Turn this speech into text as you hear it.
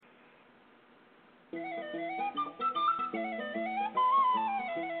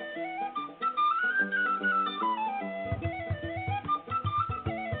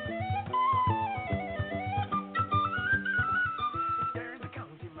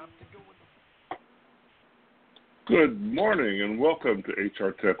Good morning and welcome to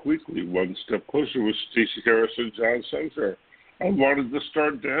HR Tech Weekly, One Step Closer with Stacey Harris and John Spencer. I wanted to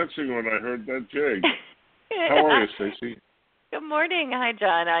start dancing when I heard that jig. How are you, Stacey? Good morning. Hi,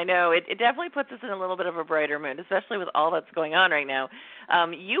 John. I know it definitely puts us in a little bit of a brighter mood, especially with all that's going on right now.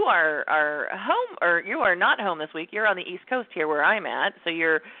 You are home, or you are not home this week. You're on the East Coast here where I'm at, so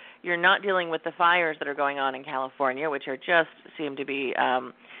you're not dealing with the fires that are going on in California, which are just seem to be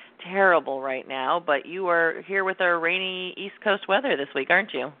terrible right now. But you are here with our rainy East Coast weather this week,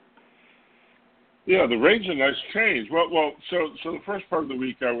 aren't you? Yeah, the rain's a nice change. Well, so the first part of the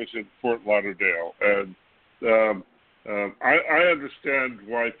week I was in Fort Lauderdale, and I understand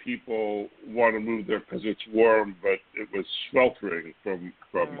why people want to move there because it's warm, but it was sweltering from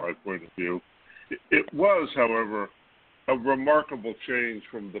my point of view. It was, however, a remarkable change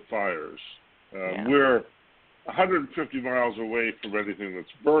from the fires. We're 150 miles away from anything that's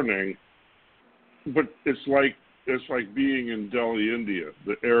burning, but it's like being in Delhi, India.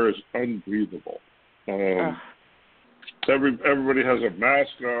 The air is unbreathable. Everybody has a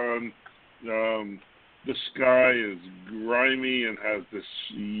mask on. The sky is grimy and has this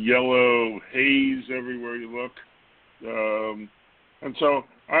yellow haze everywhere you look. And so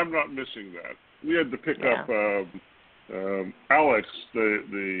I'm not missing that. We had to pick up Alex,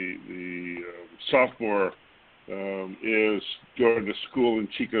 the sophomore, is going to school in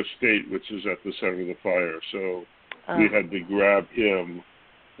Chico State, which is at the center of the fire. So we had to grab him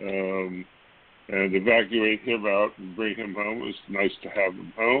and evacuate him out and bring him home. It was nice to have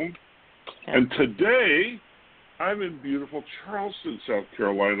him home. Yeah. And today, I'm in beautiful Charleston, South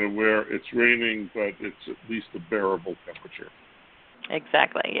Carolina, where it's raining, but it's at least a bearable temperature.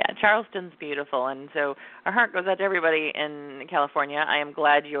 Exactly, yeah. Charleston's beautiful, and so our heart goes out to everybody in California. I am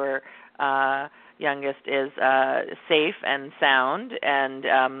glad your youngest is safe and sound,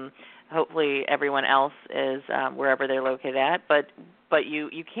 and hopefully everyone else is wherever they're located at. But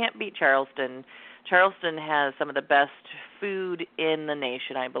you can't beat Charleston. Charleston has some of the best food in the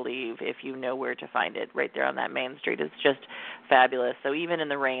nation, I believe, if you know where to find it. Right there on that main street. It's just fabulous. So even in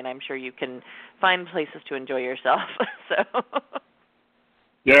the rain, I'm sure you can find places to enjoy yourself. So.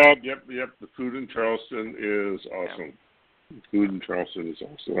 Yep. The food in Charleston is awesome. The food in Charleston is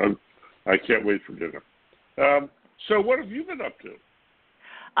awesome. I can't wait for dinner. So what have you been up to?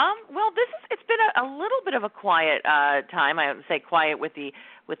 Well, it's been a little bit of a quiet time. I would say quiet with the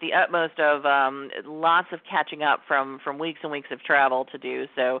utmost of lots of catching up from weeks and weeks of travel to do.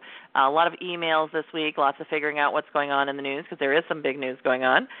 So a lot of emails this week, lots of figuring out what's going on in the news because there is some big news going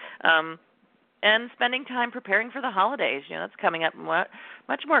on. And spending time preparing for the holidays. You know, that's coming up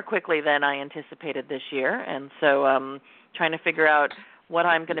much more quickly than I anticipated this year. And so trying to figure out what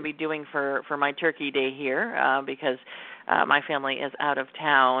I'm going to be doing for my Turkey Day here because my family is out of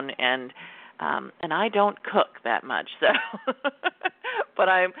town and I don't cook that much. So, but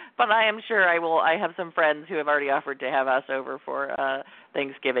I am sure I have some friends who have already offered to have us over for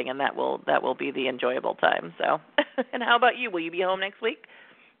Thanksgiving, and that will be the enjoyable time. So, and how about you? Will you be home next week?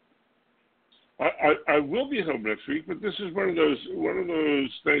 I will be home next week, but this is one of those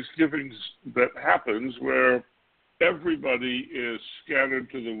Thanksgivings that happens where everybody is scattered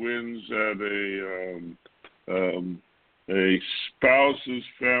to the winds at a spouse's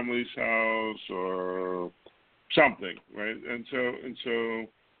family's house or something, right? And so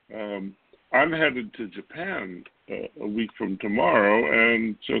I'm headed to Japan a week from tomorrow,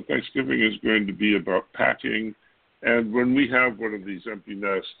 and so Thanksgiving is going to be about packing. And when we have one of these empty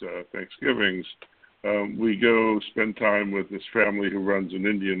nest Thanksgivings, we go spend time with this family who runs an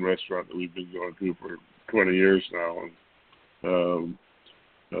Indian restaurant that we've been going to for 20 years now, and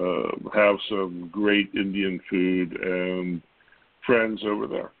have some great Indian food and friends over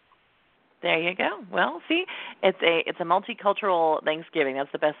there. There you go. Well, see, it's a multicultural Thanksgiving.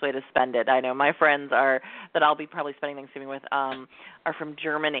 That's the best way to spend it. I know my friends that I'll be probably spending Thanksgiving with are from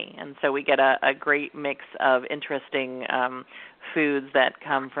Germany, and so we get a great mix of interesting foods that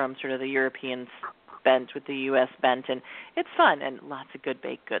come from sort of the European bent with the U.S. bent, and it's fun and lots of good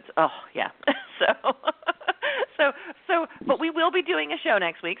baked goods. Oh yeah, but we will be doing a show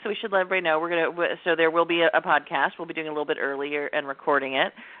next week, so we should let everybody know so there will be a podcast. We'll be doing a little bit earlier and recording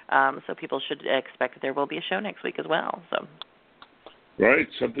it, so people should expect that there will be a show next week as well. So. Right,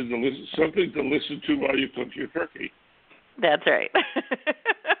 something to listen to while you cook your turkey. That's right.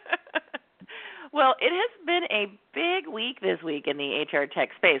 Well, it has been a big week this week in the HR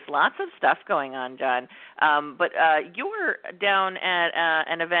tech space. Lots of stuff going on, John. But you were down at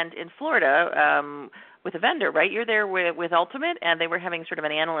an event in Florida with a vendor, right? You're there with Ultimate, and they were having sort of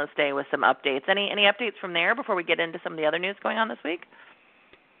an analyst day with some updates. Any updates from there before we get into some of the other news going on this week?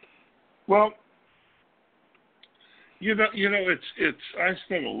 Well, it's. I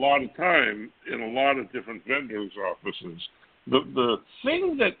spent a lot of time in a lot of different vendors' offices. The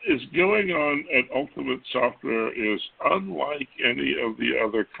thing that is going on at Ultimate Software is unlike any of the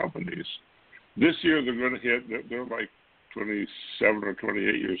other companies. This year they're going to hit. They're like 27 or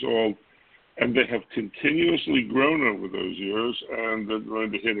 28 years old, and they have continuously grown over those years, and they're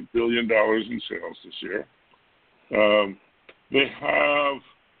going to hit $1 billion in sales this year. They have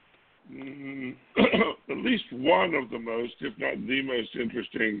at least one of the most, if not the most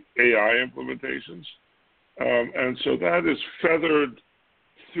interesting AI implementations. And so that is feathered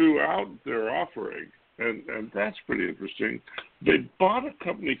throughout their offering, and that's pretty interesting. They bought a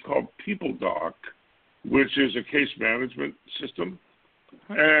company called PeopleDoc, which is a case management system,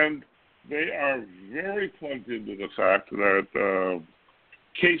 and they are very plugged into the fact that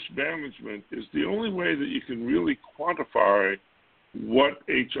case management is the only way that you can really quantify what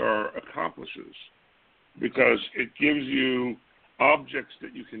HR accomplishes, because it gives you objects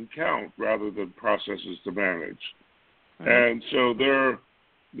that you can count rather than processes to manage. And so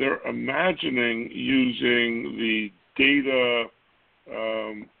they're imagining using the data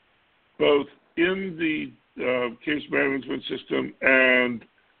both in the case management system and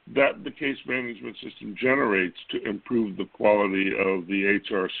that the case management system generates to improve the quality of the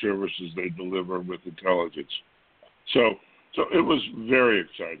HR services they deliver with intelligence. So it was very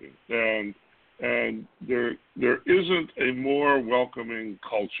exciting, and there isn't a more welcoming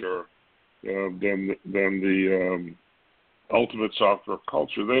culture than the Ultimate Software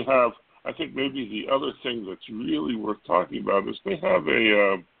culture. They have, I think, maybe the other thing that's really worth talking about is they have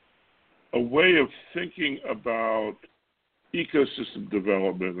a way of thinking about ecosystem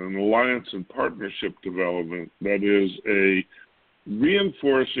development and alliance and partnership development that is a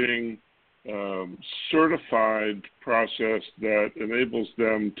reinforcing, certified process that enables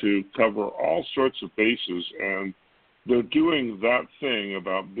them to cover all sorts of bases. And they're doing that thing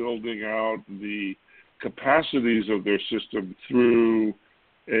about building out the capacities of their system through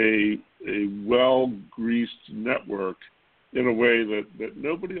a well-greased network in a way that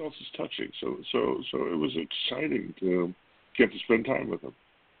nobody else is touching. So it was exciting to get to spend time with them.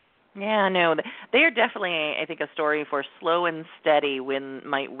 Yeah, no, they are definitely, I think, a story for slow and steady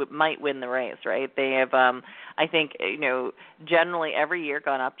might win the race, right? They have, I think, generally every year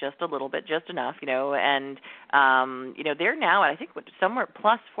gone up just a little bit, just enough, and, they're now, I think, somewhere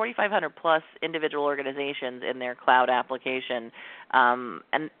plus 4,500 plus individual organizations in their cloud application,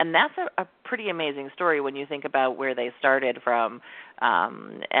 and that's a pretty amazing story when you think about where they started from.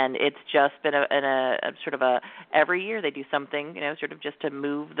 And it's just been a sort of every year they do something, sort of just to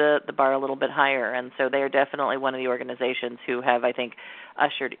move the bar a little bit higher. And so they are definitely one of the organizations who have, I think,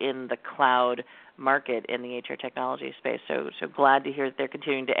 ushered in the cloud market in the HR technology space. So glad to hear that they're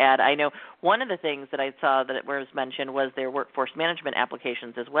continuing to add. I know one of the things that I saw that was mentioned was their workforce management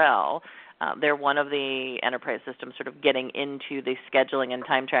applications as well. They're one of the enterprise systems sort of getting into the scheduling and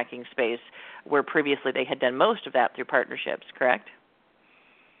time tracking space where previously they had done most of that through partnerships, correct?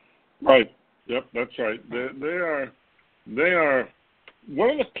 Right. Yep, that's right. They are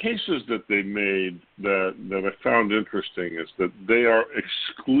one of the cases that they made that I found interesting is that they are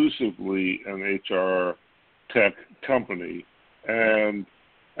exclusively an HR tech company, and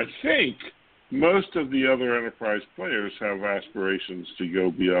I think most of the other enterprise players have aspirations to go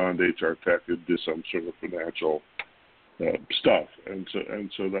beyond HR tech into some sort of financial stuff, and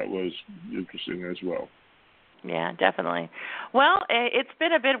so that was interesting as well. Yeah, definitely. Well, it's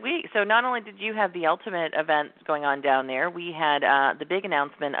been a big week. So not only did you have the Ultimate event going on down there, we had the big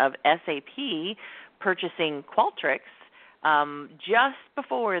announcement of SAP purchasing Qualtrics just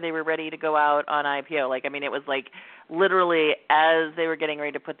before they were ready to go out on IPO. It was like literally as they were getting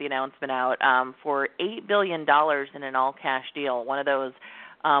ready to put the announcement out for $8 billion in an all-cash deal. One of those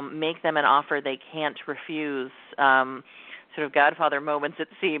make them an offer they can't refuse sort of Godfather moments, it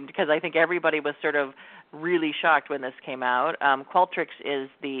seemed, because I think everybody was sort of really shocked when this came out. Qualtrics is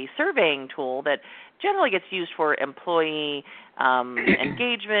the surveying tool that generally gets used for employee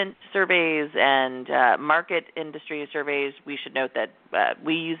engagement surveys and market industry surveys. We should note that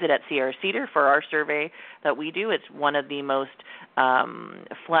we use it at Sierra Cedar for our survey that we do. It's one of the most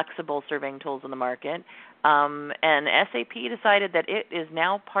flexible surveying tools in the market. And SAP decided that it is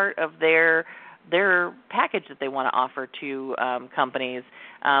now part of their package that they want to offer to companies.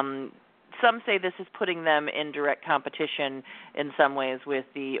 Some say this is putting them in direct competition in some ways with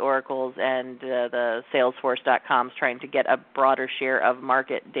the Oracles and the Salesforce.coms trying to get a broader share of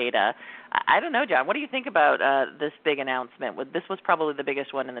market data. I don't know, John. What do you think about this big announcement? This was probably the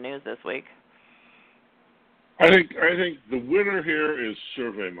biggest one in the news this week. I think the winner here is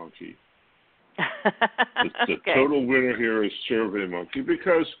SurveyMonkey. The Okay. total winner here is SurveyMonkey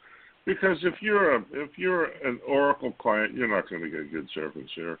because if you're an Oracle client, you're not going to get good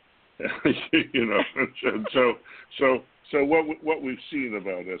service here. And so what we've seen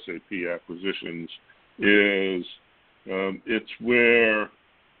about SAP acquisitions is it's where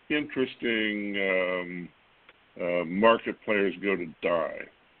interesting market players go to die,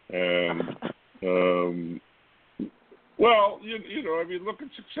 and well, I mean, look at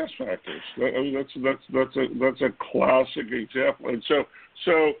SuccessFactors. I mean, that's a classic example. And so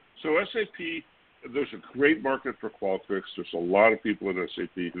SAP, there's a great market for Qualtrics. There's a lot of people at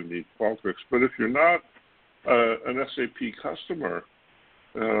SAP who need Qualtrics. But if you're not an SAP customer,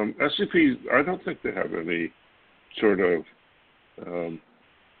 SAP, I don't think they have any sort of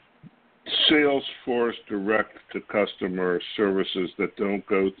Salesforce direct to customer services that don't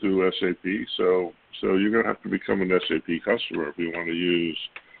go through SAP. So you're going to have to become an SAP customer if you want to use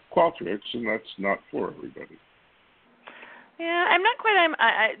Qualtrics, and that's not for everybody. Yeah, I'm not quite.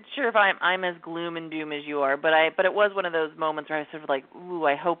 Sure if I'm as gloom and doom as you are, but it was one of those moments where I was sort of like, ooh,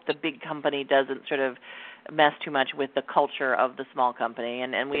 I hope the big company doesn't sort of mess too much with the culture of the small company,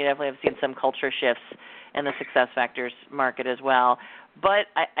 and we definitely have seen some culture shifts in the SuccessFactors market as well. But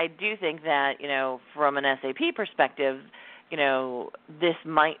I do think that, from an SAP perspective, this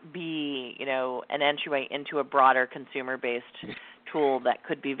might be, an entryway into a broader consumer-based tool that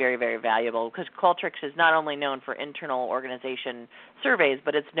could be very, very valuable, because Qualtrics is not only known for internal organization surveys,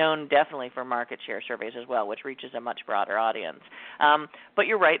 but it's known definitely for market share surveys as well, which reaches a much broader audience. But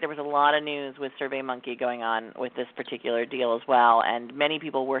you're right, there was a lot of news with SurveyMonkey going on with this particular deal as well, and many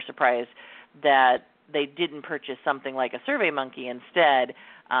people were surprised that they didn't purchase something like a SurveyMonkey instead.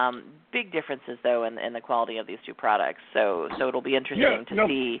 Big differences, though, in the quality of these two products. So it'll be interesting to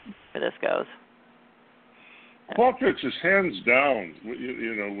see where this goes. Qualtrics is hands down.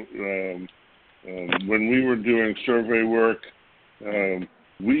 When we were doing survey work,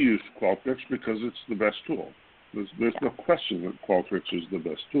 we used Qualtrics because it's the best tool. There's no question that Qualtrics is the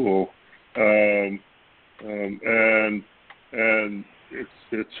best tool, and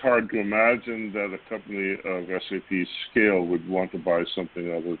it's hard to imagine that a company of SAP's scale would want to buy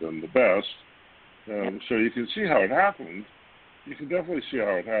something other than the best. So you can see how it happened. You can definitely see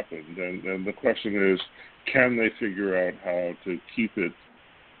how it happened. And the question is, can they figure out how to keep it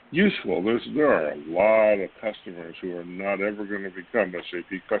useful? There are a lot of customers who are not ever going to become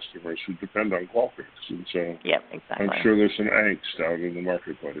SAP customers who depend on Qualtrics. And so exactly. I'm sure there's some angst out in the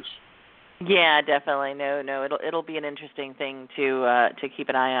marketplace. Yeah, definitely. No, it'll be an interesting thing to keep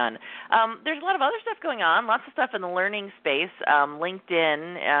an eye on. There's a lot of other stuff going on, lots of stuff in the learning space.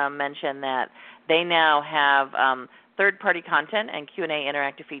 LinkedIn mentioned that they now have third-party content and Q&A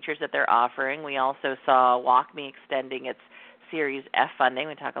interactive features that they're offering. We also saw WalkMe extending its Series F funding.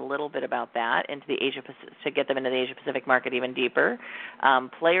 We talk a little bit about that into the to get them into the Asia Pacific market even deeper.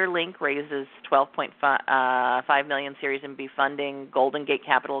 PlayerLink raises $12.5 million Series B funding. Golden Gate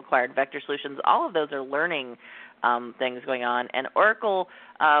Capital acquired Vector Solutions. All of those are learning things going on. And Oracle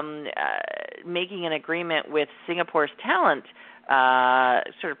making an agreement with Singapore's talent,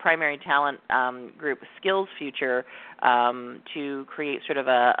 sort of primary talent group, Skills Future, to create sort of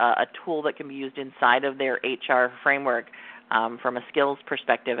a tool that can be used inside of their HR framework from a skills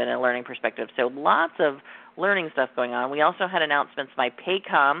perspective and a learning perspective. So lots of learning stuff going on. We also had announcements by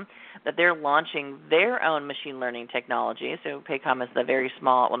Paycom that they're launching their own machine learning technology. So Paycom is the very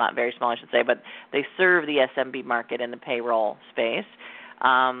small, well, not very small, I should say, but they serve the SMB market in the payroll space.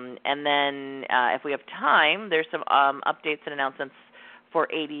 And then if we have time, there's some updates and announcements for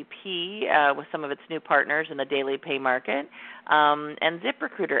ADP with some of its new partners in the daily pay market, and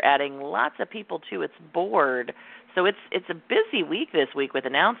ZipRecruiter adding lots of people to its board. So it's a busy week this week with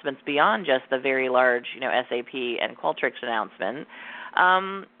announcements beyond just the very large, SAP and Qualtrics announcement.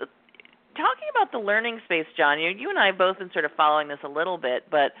 Talking about the learning space, John, you and I have both been sort of following this a little bit,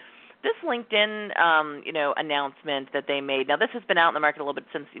 but this LinkedIn, announcement that they made. Now, this has been out in the market a little bit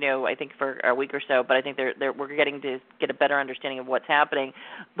since, I think for a week or so, but I think we're getting to get a better understanding of what's happening.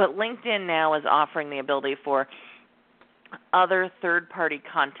 But LinkedIn now is offering the ability for other third-party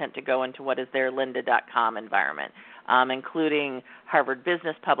content to go into what is their lynda.com environment, including Harvard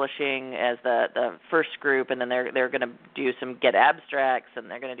Business Publishing as the first group, and then they're going to do some Get Abstracts, and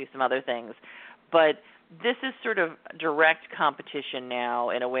they're going to do some other things. But this is sort of direct competition now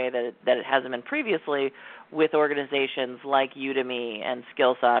in a way that it hasn't been previously with organizations like Udemy and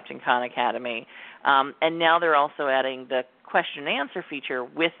Skillsoft and Khan Academy. And now they're also adding the question and answer feature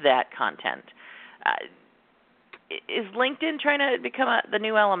with that content. is LinkedIn trying to become the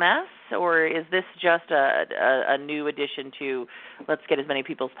new LMS, or is this just a new addition to let's get as many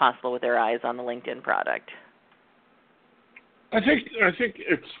people as possible with their eyes on the LinkedIn product? I think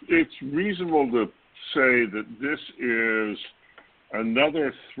it's reasonable to say that this is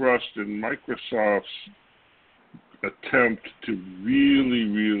another thrust in Microsoft's attempt to really,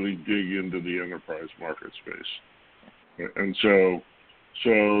 really dig into the enterprise market space. And so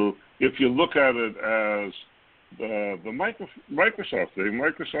if you look at it as the Microsoft thing,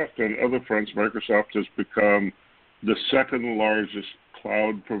 Microsoft on other fronts, Microsoft has become the second largest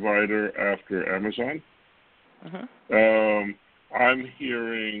cloud provider after Amazon. I'm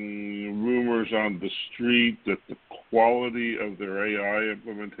hearing rumors on the street that the quality of their AI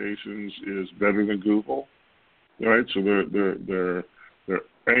implementations is better than Google, right? So they're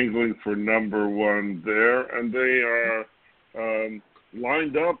angling for number one there, and they are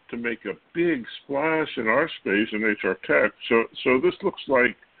lined up to make a big splash in our space in HR tech. So this looks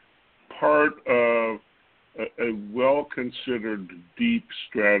like part of a well-considered deep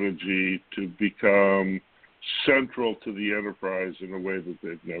strategy to become central to the enterprise in a way that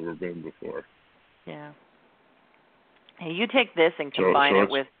they've never been before. Yeah. Hey, you take this and combine it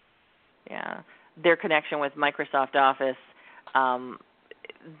with their connection with Microsoft Office.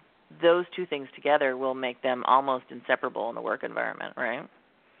 Those two things together will make them almost inseparable in the work environment, right?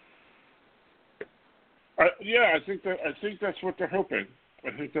 I think that's what they're hoping.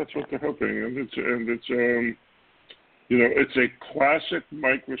 I think that's what they're hoping, and it's it's a classic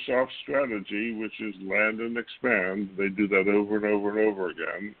Microsoft strategy, which is land and expand. They do that over and over and over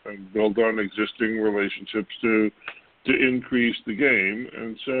again, and build on existing relationships to increase the game.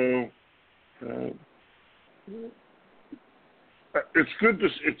 And so it's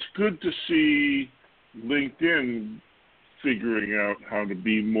good to see LinkedIn figuring out how to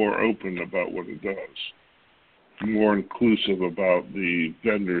be more open about what it does, more inclusive about the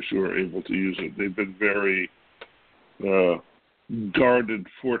vendors who are able to use it. They've been very guarded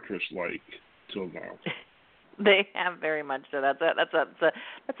fortress-like till now. They have very much so.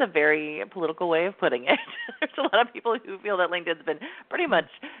 That's a very political way of putting it. There's a lot of people who feel that LinkedIn's been pretty much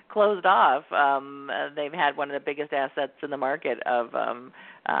closed off. They've had one of the biggest assets in the market of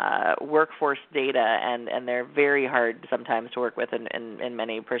workforce data, and they're very hard sometimes to work with in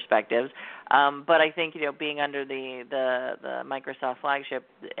many perspectives. But I think being under the Microsoft flagship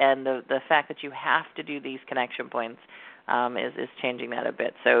and the fact that you have to do these connection points is changing that a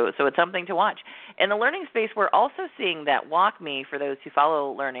bit. So it's something to watch. In the learning space, we're also seeing that WalkMe, for those who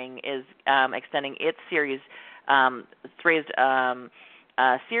follow learning, is extending its series. It's raised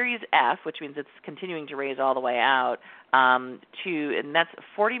Series F, which means it's continuing to raise all the way out, and that's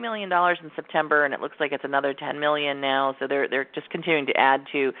 $40 million in September, and it looks like it's another $10 million now. So they're just continuing to add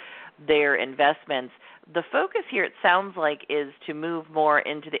to their investments. The focus here, it sounds like, is to move more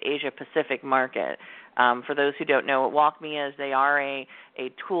into the Asia-Pacific market. For those who don't know what WalkMe is, they are a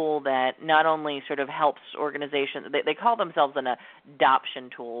tool that not only sort of helps organizations, they call themselves an adoption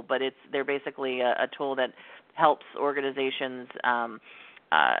tool, but they're basically a tool that helps organizations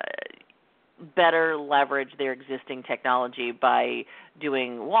better leverage their existing technology by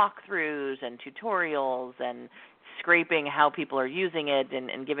doing walkthroughs and tutorials and scraping how people are using it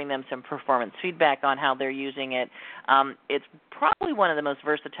and giving them some performance feedback on how they're using it. It's probably one of the most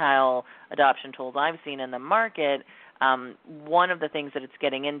versatile adoption tools I've seen in the market. One of the things that it's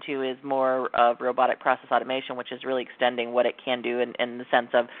getting into is more of robotic process automation, which is really extending what it can do in the sense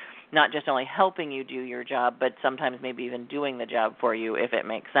of not just only helping you do your job, but sometimes maybe even doing the job for you, if it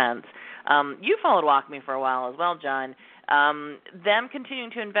makes sense. You followed WalkMe for a while as well, John. Them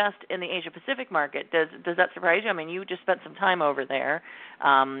continuing to invest in the Asia-Pacific market, does that surprise you? I mean, you just spent some time over there.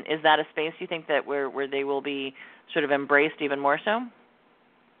 Is that a space you think that where they will be sort of embraced even more so?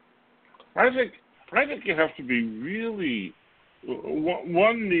 I think you have to be really.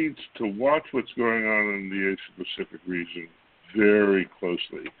 One needs to watch what's going on in the Asia-Pacific region very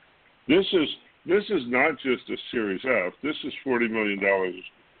closely. This is not just a Series F. This is $40 million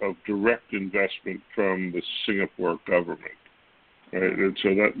of direct investment from the Singapore government, right? And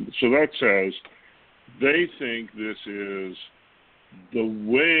so that says they think this is the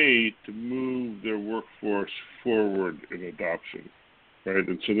way to move their workforce forward in adoption, right?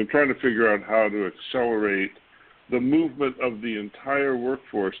 And so they're trying to figure out how to accelerate the movement of the entire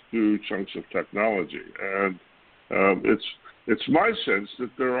workforce through chunks of technology. And it's my sense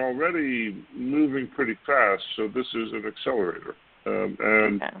that they're already moving pretty fast, so this is an accelerator.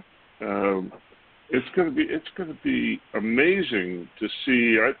 It's going to be amazing to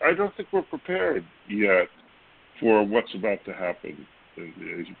see. I don't think we're prepared yet for what's about to happen in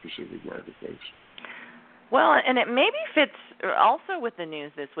the Asia Pacific marketplace. Well, and it maybe fits also with the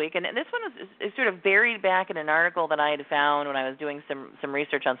news this week. And this one is sort of buried back in an article that I had found when I was doing some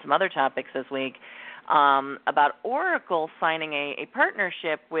research on some other topics this week about Oracle signing a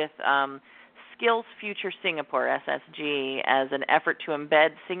partnership with Skills Future Singapore, SSG, as an effort to embed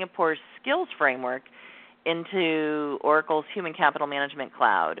Singapore's skills framework into Oracle's Human Capital Management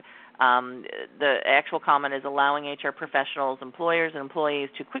Cloud. The actual comment is allowing HR professionals, employers, and employees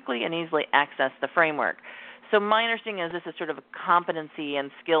to quickly and easily access the framework. So my understanding is this is sort of a competency and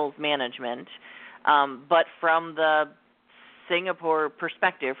skills management, but from the Singapore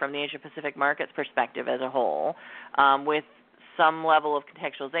perspective, from the Asia-Pacific markets perspective as a whole, with some level of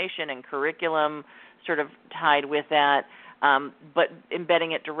contextualization and curriculum sort of tied with that, but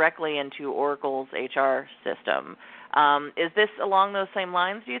embedding it directly into Oracle's HR system. Is this along those same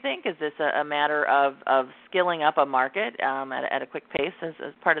lines, do you think? Is this a matter of skilling up a market at a quick pace as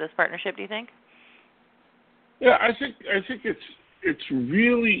part of this partnership, do you think? Yeah, I think it's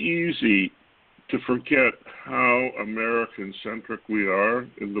really easy to forget how American-centric we are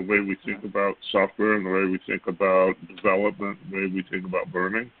in the way we think about software and the way we think about development, the way we think about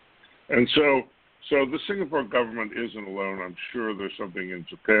learning. And so the Singapore government isn't alone. I'm sure there's something in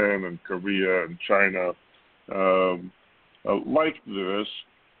Japan and Korea and China like this.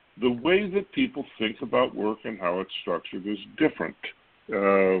 The way that people think about work and how it's structured is different.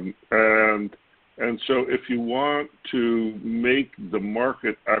 And so if you want to make the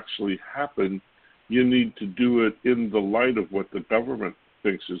market actually happen, you need to do it in the light of what the government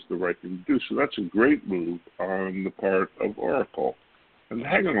thinks is the right thing to do. So that's a great move on the part of Oracle. And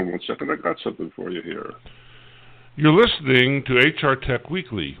hang on 1 second, I got something for you here. You're listening to HR Tech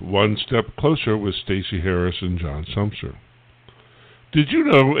Weekly, One Step Closer with Stacey Harris and John Sumser. Did you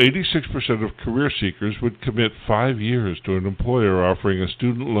know 86% of career seekers would commit 5 years to an employer offering a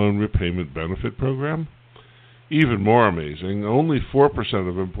student loan repayment benefit program? Even more amazing, only 4%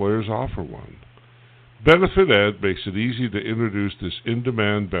 of employers offer one. Benefit Ed makes it easy to introduce this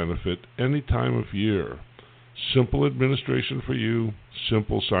in-demand benefit any time of year. Simple administration for you,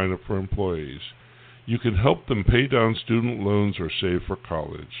 simple sign-up for employees. You can help them pay down student loans or save for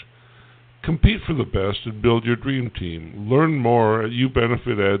college. Compete for the best and build your dream team. Learn more at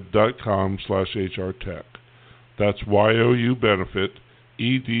youbenefited.com/HRTech. That's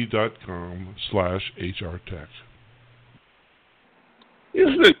youbenefited.com/HRTech.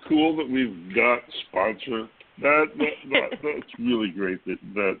 Isn't it cool that we've got sponsor? That's really great that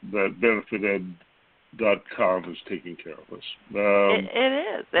BenefitEd.com is taking care of us.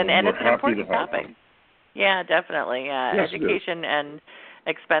 It is, and it's an important topic. Yeah, definitely. Yes, education and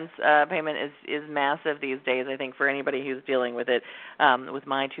expense payment is massive these days. I think for anybody who's dealing with it, with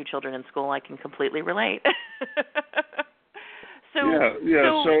my 2 children in school, I can completely relate. So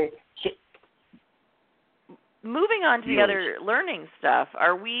moving on to the other learning stuff,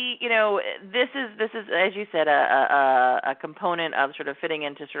 are we? This is as you said a component of sort of fitting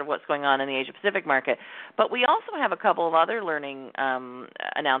into sort of what's going on in the Asia Pacific market. But we also have a couple of other learning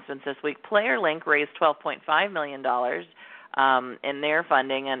announcements this week. PlayerLink raised $12.5 million. In their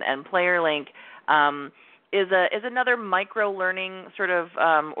funding, and PlayerLink is another micro-learning sort of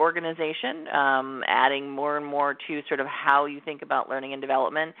organization, adding more and more to sort of how you think about learning and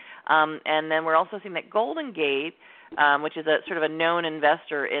development. And then we're also seeing that Golden Gate, which is a sort of a known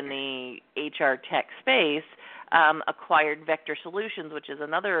investor in the HR tech space, acquired Vector Solutions, which is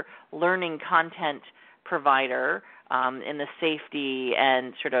another learning content provider in the safety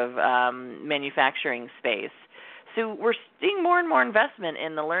and sort of manufacturing space. So we're seeing more and more investment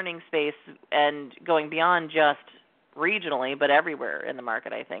in the learning space and going beyond just regionally, but everywhere in the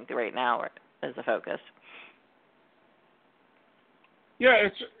market, I think, right now is the focus. Yeah,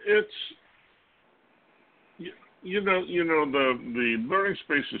 it's the learning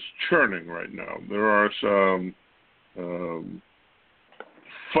space is churning right now. There are some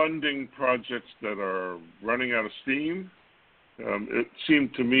funding projects that are running out of steam. It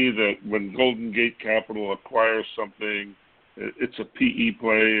seemed to me that when Golden Gate Capital acquires something, it's a PE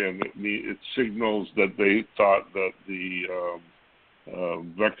play, and it signals that they thought that the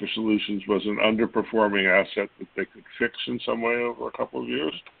Vector Solutions was an underperforming asset that they could fix in some way over a couple of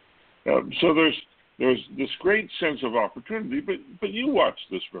years. So there's this great sense of opportunity, but you watch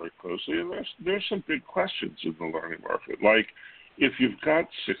this very closely, and there's some big questions in the learning market. Like, if you've got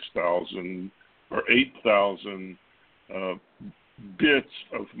 6,000 or 8,000 bits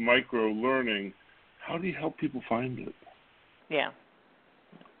of micro learning, how do you help people find it? Yeah.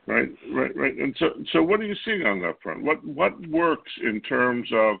 Right. And so what are you seeing on that front? What works in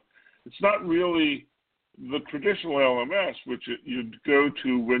terms of, it's not really the traditional LMS, which you'd go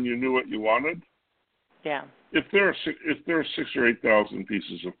to when you knew what you wanted. Yeah. If there are 6 or 8,000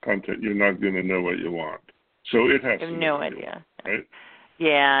 pieces of content, you're not going to know what you want. So it has I have to no know idea. right?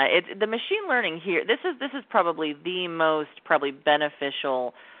 Yeah, the machine learning here. This is probably the most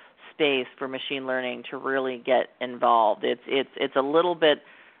beneficial space for machine learning to really get involved. It's a little bit.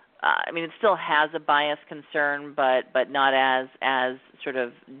 I mean, it still has a bias concern, but not as sort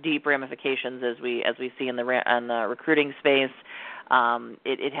of deep ramifications as we see in the recruiting space.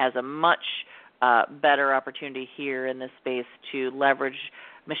 It has a much better opportunity here in this space to leverage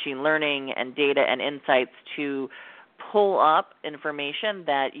machine learning and data and insights to pull up information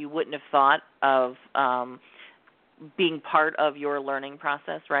that you wouldn't have thought of being part of your learning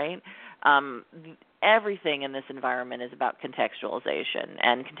process, right? Everything in this environment is about contextualization,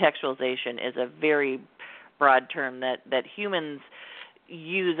 and contextualization is a very broad term that humans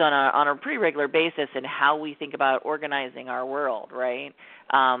use on a pretty regular basis in how we think about organizing our world, right?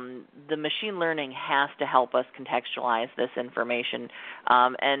 The machine learning has to help us contextualize this information,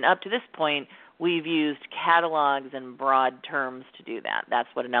 and up to this point, we've used catalogs and broad terms to do that. That's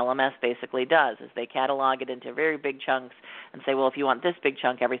what an LMS basically does, is they catalog it into very big chunks and say, well, if you want this big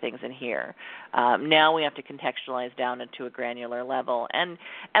chunk, everything's in here. Now we have to contextualize down into a granular level. And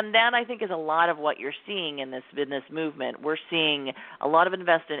that, I think, is a lot of what you're seeing in this movement. We're seeing a lot of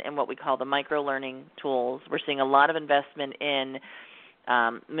investment in what we call the micro-learning tools. We're seeing a lot of investment in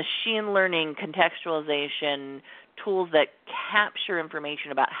machine learning, contextualization, tools that capture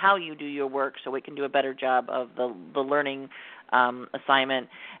information about how you do your work so we can do a better job of the learning assignment.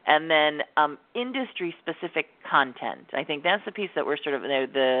 And then industry-specific content. I think that's the piece that we're sort of,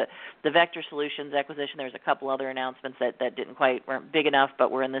 the Vector Solutions acquisition, there's a couple other announcements that weren't big enough, but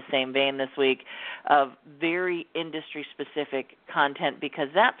we're in the same vein this week, of very industry-specific content, because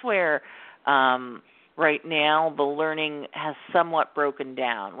that's where right now the learning has somewhat broken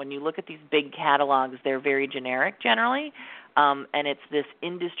down. When you look at these big catalogs, they're very generic generally, and it's this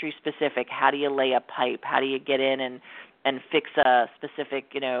industry-specific, how do you lay a pipe, how do you get in and fix a specific,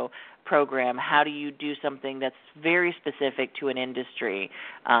 program, how do you do something that's very specific to an industry,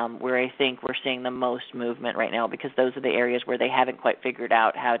 where I think we're seeing the most movement right now, because those are the areas where they haven't quite figured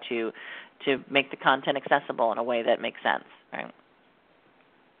out how to make the content accessible in a way that makes sense, right?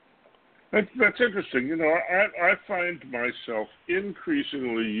 That's interesting. I find myself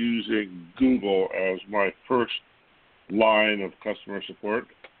increasingly using Google as my first line of customer support.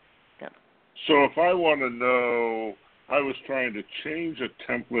 Yeah. So if I want to know, I was trying to change a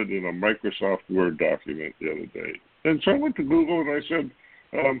template in a Microsoft Word document the other day. And so I went to Google and I said,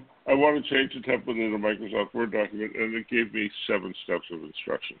 I want to change the template in a Microsoft Word document, and it gave me 7 steps of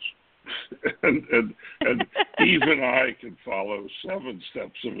instructions. and even I can follow 7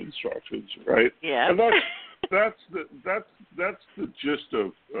 steps of instructions, right? Yeah. And that's the gist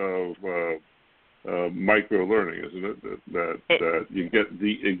of micro learning, isn't it? That you get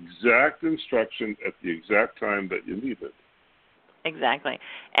the exact instruction at the exact time that you need it. Exactly.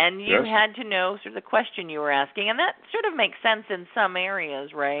 And you Yes. had to know sort of the question you were asking, and that sort of makes sense in some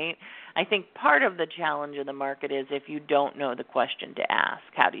areas, right? I think part of the challenge in the market is if you don't know the question to ask,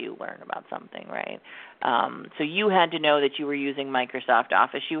 how do you learn about something, right? So you had to know that you were using Microsoft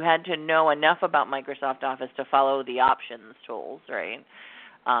Office. You had to know enough about Microsoft Office to follow the options tools, right?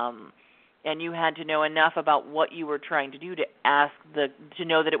 And you had to know enough about what you were trying to do to to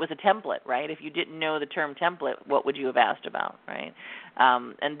know that it was a template, right? If you didn't know the term template, what would you have asked about, right?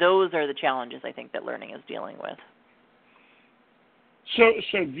 And those are the challenges I think that learning is dealing with. So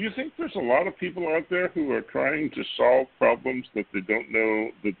do you think there's a lot of people out there who are trying to solve problems that they don't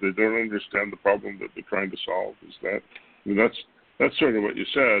know, that they don't understand the problem that they're trying to solve? That's sort of what you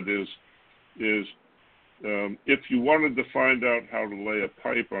said is if you wanted to find out how to lay a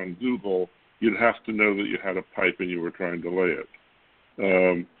pipe on Google, you'd have to know that you had a pipe and you were trying to lay it.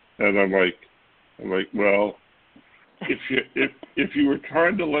 And I'm like, well, if you were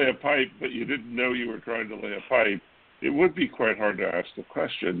trying to lay a pipe but you didn't know you were trying to lay a pipe, it would be quite hard to ask the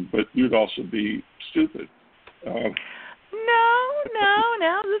question, but you'd also be stupid. No.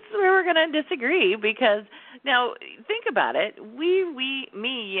 This is where we're going to disagree, because now think about it.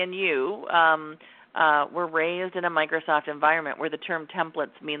 Me and you were raised in a Microsoft environment where the term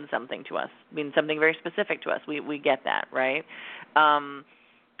templates means something to us, means something very specific to us. We get that, right?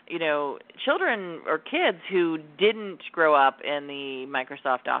 Children or kids who didn't grow up in the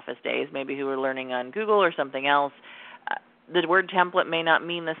Microsoft Office days, maybe who were learning on Google or something else, the word template may not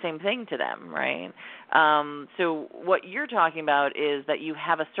mean the same thing to them, right? So what you're talking about is that you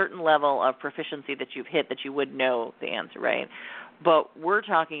have a certain level of proficiency that you've hit that you would know the answer, right? But we're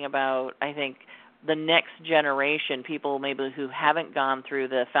talking about, I think, the next generation, people maybe who haven't gone through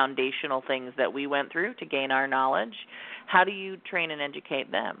the foundational things that we went through to gain our knowledge, how do you train and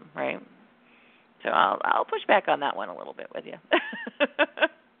educate them, right? So I'll push back on that one a little bit with you.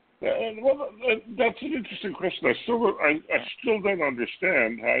 Well, that's an interesting question. I still don't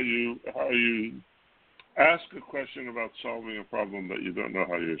understand how you ask a question about solving a problem that you don't know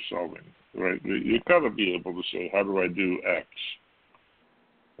how you're solving. Right? You've got to be able to say, "How do I do X?"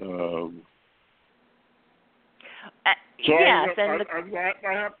 Yes,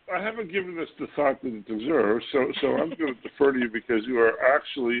 I haven't given this the thought that it deserves, so I'm going to defer to you because you are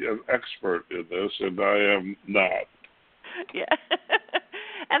actually an expert in this, and I am not. Yeah,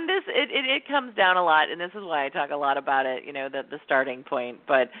 and it comes down a lot, and this is why I talk a lot about it. The starting point,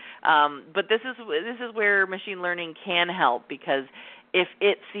 but this is where machine learning can help, because if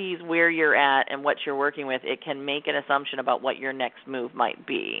it sees where you're at and what you're working with, it can make an assumption about what your next move might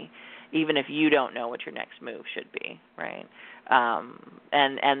be, even if you don't know what your next move should be, right?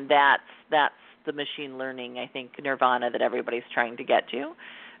 And that's the machine learning, I think, nirvana that everybody's trying to get to,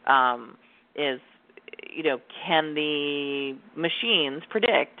 is, can the machines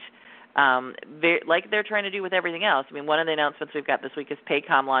predict, like they're trying to do with everything else? I mean, one of the announcements we've got this week is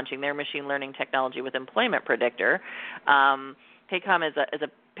Paycom launching their machine learning technology with Employment Predictor. Paycom is a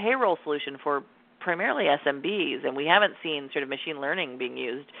payroll solution for primarily SMBs, and we haven't seen sort of machine learning being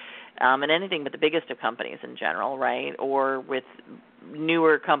used in anything but the biggest of companies in general, right? Or with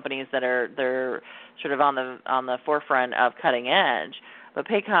newer companies they're sort of on the forefront of cutting edge. But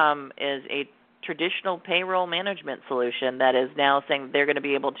Paycom is a traditional payroll management solution that is now saying they're going to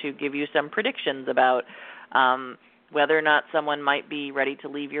be able to give you some predictions about whether or not someone might be ready to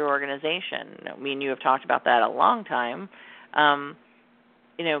leave your organization. Me and you have talked about that a long time.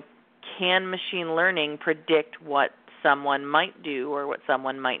 Can machine learning predict what someone might do or what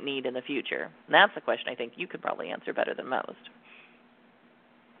someone might need in the future? And that's a question I think you could probably answer better than most.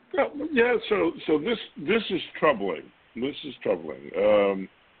 Yeah. So this is troubling. This is troubling.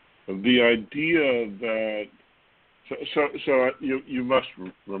 The idea that so you must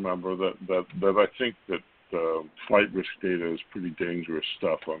remember that I think that flight risk data is pretty dangerous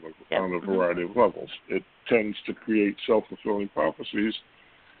stuff on a variety of levels. It tends to create self-fulfilling prophecies,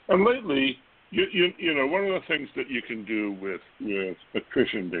 and lately, one of the things that you can do with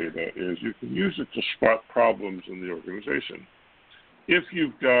attrition data is you can use it to spot problems in the organization. If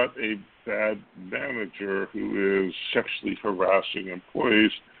you've got a bad manager who is sexually harassing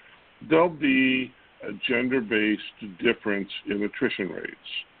employees, there'll be a gender-based difference in attrition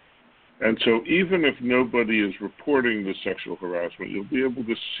rates. And so even if nobody is reporting the sexual harassment, you'll be able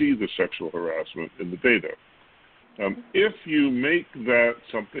to see the sexual harassment in the data. If you make that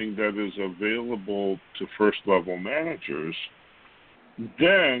something that is available to first-level managers,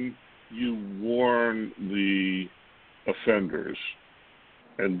 then you warn the offenders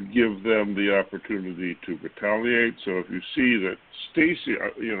and give them the opportunity to retaliate. So if you see that Stacey,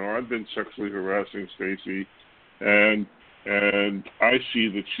 I've been sexually harassing Stacey, and I see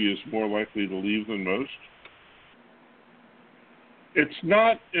that she is more likely to leave than most, it's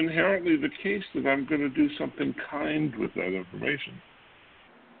not inherently the case that I'm going to do something kind with that information.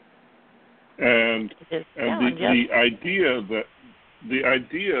 And the idea that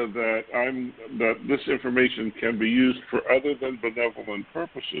this information can be used for other than benevolent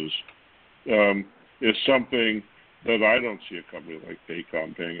purposes is something that I don't see a company like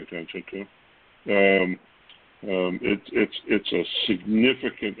Paycom paying attention to. It's a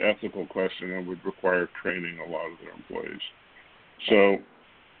significant ethical question and would require training a lot of their employees. So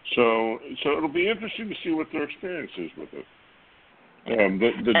it'll be interesting to see what their experience is with it.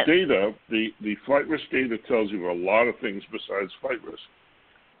 The data, the flight risk data tells you a lot of things besides flight risk.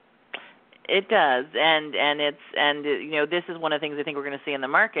 It does, and this is one of the things I think we're going to see in the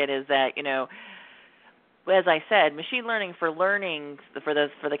market is that as I said, machine learning for learning for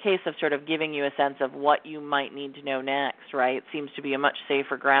the case of sort of giving you a sense of what you might need to know next, right, seems to be a much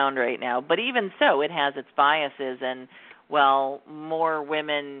safer ground right now. But even so, it has its biases, and more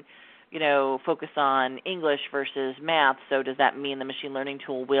women focus on English versus math, so does that mean the machine learning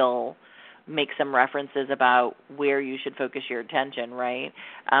tool will make some references about where you should focus your attention, right?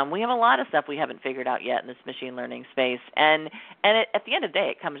 We have a lot of stuff we haven't figured out yet in this machine learning space, and at the end of the day,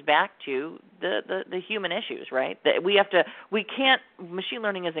 it comes back to the human issues, right? That machine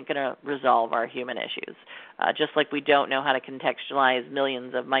learning isn't going to resolve our human issues. Just like we don't know how to contextualize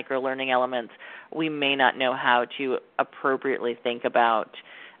millions of micro-learning elements, we may not know how to appropriately think about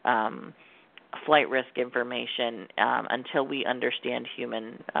flight risk information until we understand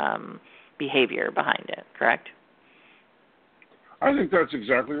human behavior behind it, correct? I think that's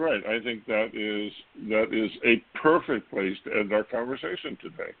exactly right. I think that is a perfect place to end our conversation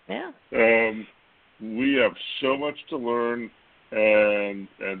today. Yeah. We have so much to learn, and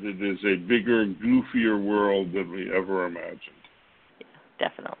it is a bigger, goofier world than we ever imagined. Yeah,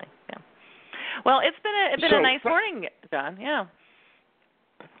 definitely. Yeah. Well, it's been a nice morning, John. Yeah.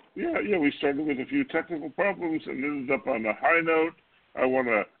 Yeah. We started with a few technical problems and ended up on a high note. I want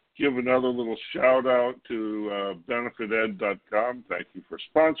to give another little shout out to benefited.com. Thank you for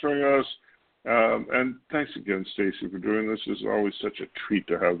sponsoring us. And thanks again, Stacey, for doing this. It's always such a treat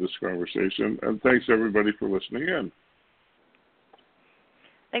to have this conversation. And thanks, everybody, for listening in.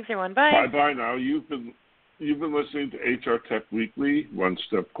 Thanks, everyone. Bye. Bye-bye now. You've been listening to HR Tech Weekly, One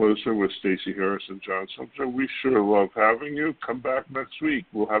Step Closer with Stacey Harris and John Sumser. We sure love having you. Come back next week.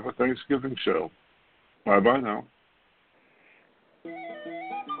 We'll have a Thanksgiving show. Bye-bye now.